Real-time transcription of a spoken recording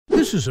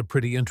This is a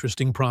pretty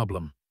interesting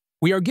problem.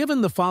 We are given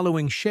the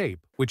following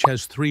shape, which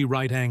has three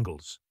right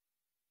angles.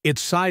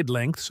 Its side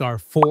lengths are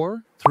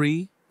 4,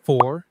 3,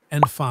 4,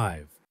 and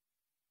 5.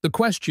 The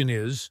question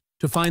is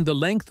to find the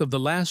length of the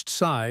last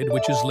side,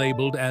 which is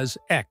labeled as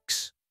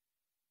x.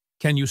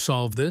 Can you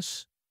solve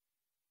this?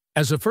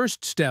 As a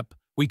first step,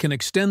 we can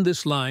extend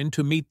this line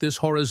to meet this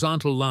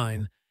horizontal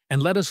line,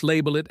 and let us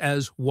label it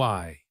as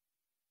y.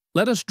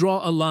 Let us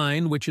draw a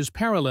line which is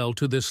parallel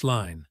to this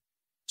line,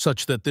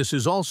 such that this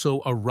is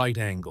also a right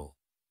angle.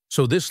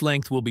 So this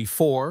length will be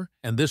 4,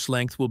 and this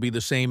length will be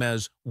the same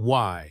as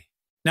y.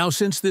 Now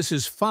since this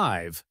is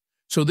 5,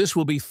 so this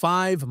will be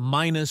 5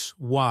 minus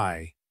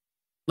y.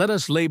 Let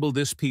us label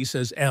this piece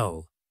as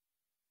L.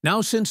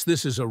 Now since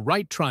this is a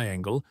right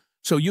triangle,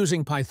 so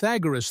using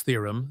Pythagoras'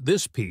 theorem,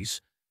 this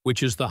piece,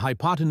 which is the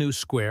hypotenuse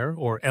square,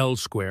 or L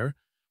square,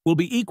 will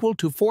be equal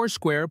to 4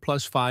 square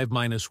plus 5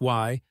 minus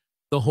y,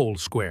 the whole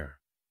square.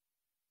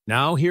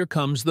 Now here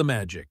comes the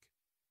magic.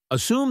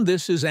 Assume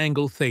this is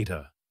angle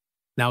theta.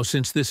 Now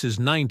since this is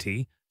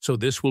 90, so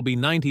this will be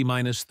 90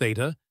 minus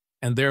theta,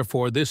 and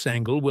therefore this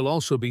angle will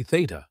also be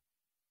theta.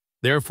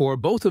 Therefore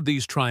both of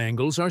these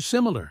triangles are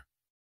similar.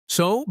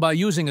 So, by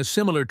using a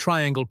similar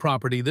triangle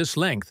property, this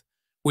length,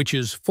 which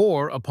is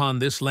 4 upon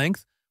this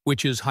length,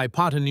 which is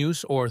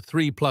hypotenuse, or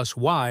 3 plus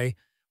y,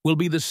 will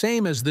be the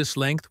same as this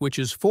length, which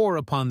is 4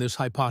 upon this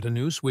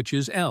hypotenuse, which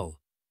is L.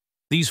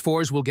 These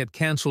 4's will get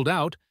cancelled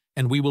out,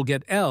 and we will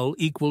get L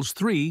equals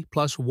 3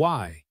 plus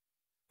y.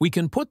 We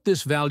can put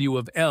this value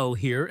of L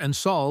here and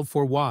solve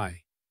for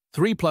y.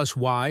 3 plus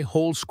y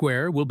whole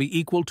square will be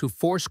equal to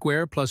 4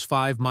 square plus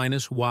 5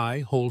 minus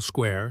y whole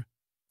square.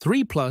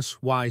 3 plus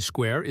y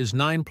square is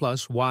 9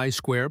 plus y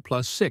square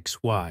plus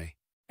 6y.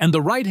 And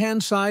the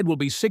right-hand side will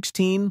be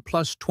 16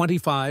 plus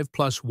 25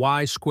 plus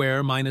y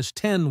square minus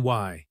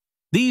 10y.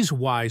 These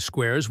y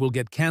squares will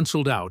get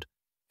cancelled out,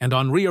 and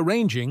on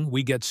rearranging,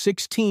 we get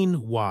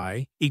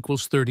 16y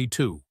equals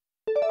 32.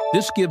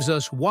 This gives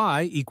us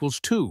y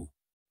equals 2.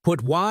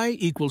 Put y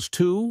equals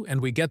 2, and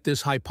we get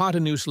this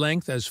hypotenuse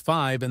length as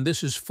 5, and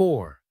this is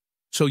 4.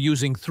 So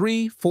using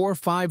 3, 4,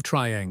 5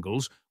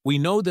 triangles, we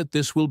know that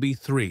this will be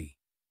 3.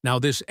 Now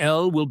this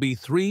L will be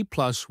 3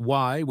 plus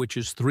y, which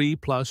is 3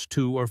 plus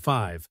 2 or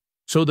 5.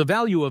 So the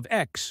value of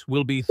x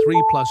will be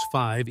 3 plus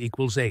 5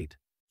 equals 8.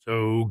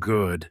 So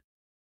good.